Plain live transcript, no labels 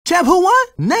Champ, who won?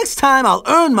 Next time I'll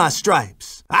earn my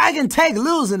stripes. I can take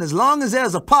losing as long as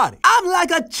there's a party. I'm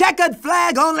like a checkered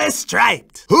flag, only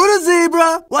striped. Who the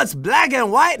zebra? What's black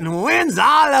and white and wins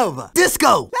all over?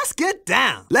 Disco, let's get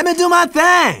down. Let me do my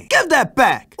thing. Give that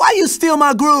back. Why you steal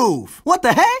my groove? What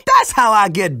the heck? That's how I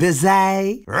get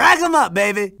busy. Rack 'em up,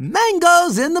 baby.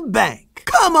 Mangoes in the bank.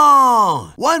 Come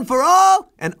on! One for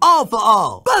all and all for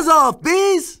all. Buzz off,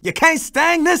 bees! You can't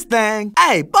stang this thing.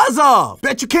 Hey, buzz off!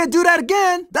 Bet you can't do that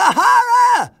again. The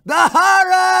horror! The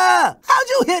horror! How'd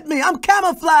you hit me? I'm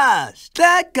camouflaged.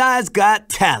 That guy's got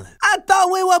talent. I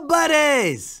thought we were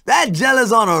buddies. That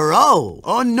Jella's on a roll.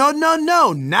 Oh, no, no,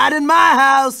 no, not in my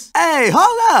house. Hey,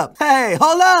 hold up. Hey,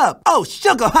 hold up. Oh,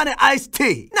 sugar honey iced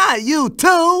tea. Not you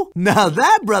too. Now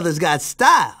that brother's got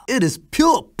style. It is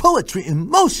pure poetry in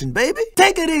motion, baby.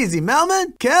 Take it easy,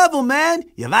 Melman. Careful, man.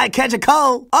 You might catch a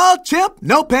cold. All chip,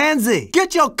 no pansy.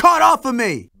 Get your cart off of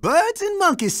me. Birds in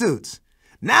monkey suits.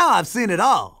 Now I've seen it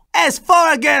all. It's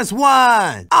 4 against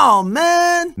 1. Oh,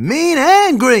 man. Mean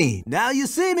and green. Now you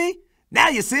see me. Now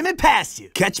you see me past you.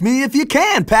 Catch me if you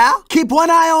can, pal. Keep one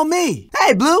eye on me.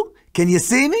 Hey, Blue. Can you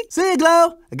see me? See ya,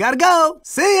 Glow. I gotta go.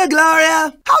 See ya,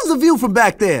 Gloria. How's the view from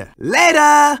back there?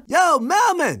 Later. Yo,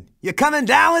 Melman. You coming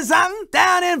down with something?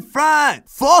 Down in front.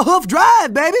 4-hoof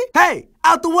drive, baby. Hey,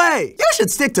 out the way. You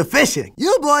should stick to fishing.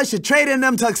 You boys should trade in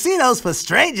them tuxedos for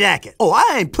straight jackets. Oh,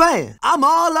 I ain't playing. I'm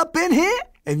all up in here,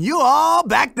 and you all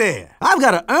back there. I've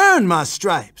got to earn my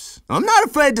stripes. I'm not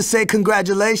afraid to say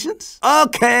congratulations.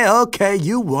 Okay,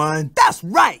 you won. That's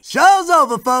right. Show's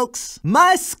over, folks.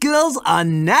 My skills are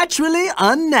naturally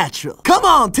unnatural. Come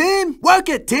on, team. Work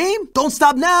it, team. Don't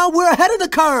stop now. We're ahead of the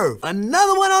curve.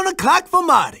 Another one on the clock for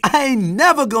Marty. I ain't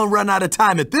never gonna run out of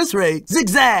time at this rate.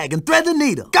 Zigzag and thread the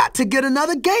needle. Got to get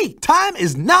another gate. Time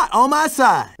is not on my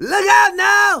side. Look out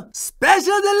now.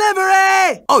 Special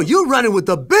delivery. Oh, you running with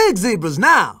the big zebras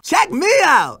now. Check me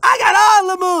out. I got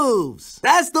all the moves.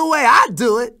 That's the way I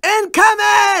do it.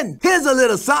 Incoming! Here's a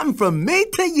little something from me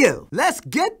to you. Let's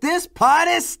get this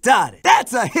party started.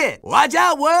 That's a hit. Watch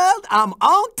out, world. I'm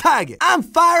on target. I'm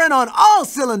firing on all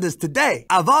cylinders today.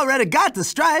 I've already got the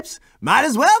stripes. Might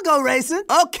as well go racing.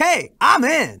 Okay, I'm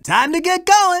in. Time to get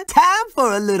going. Time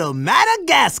for a little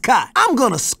Madagascar. I'm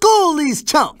gonna school these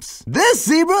chumps. This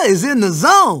zebra is in the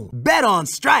zone. Bet on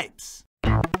stripes.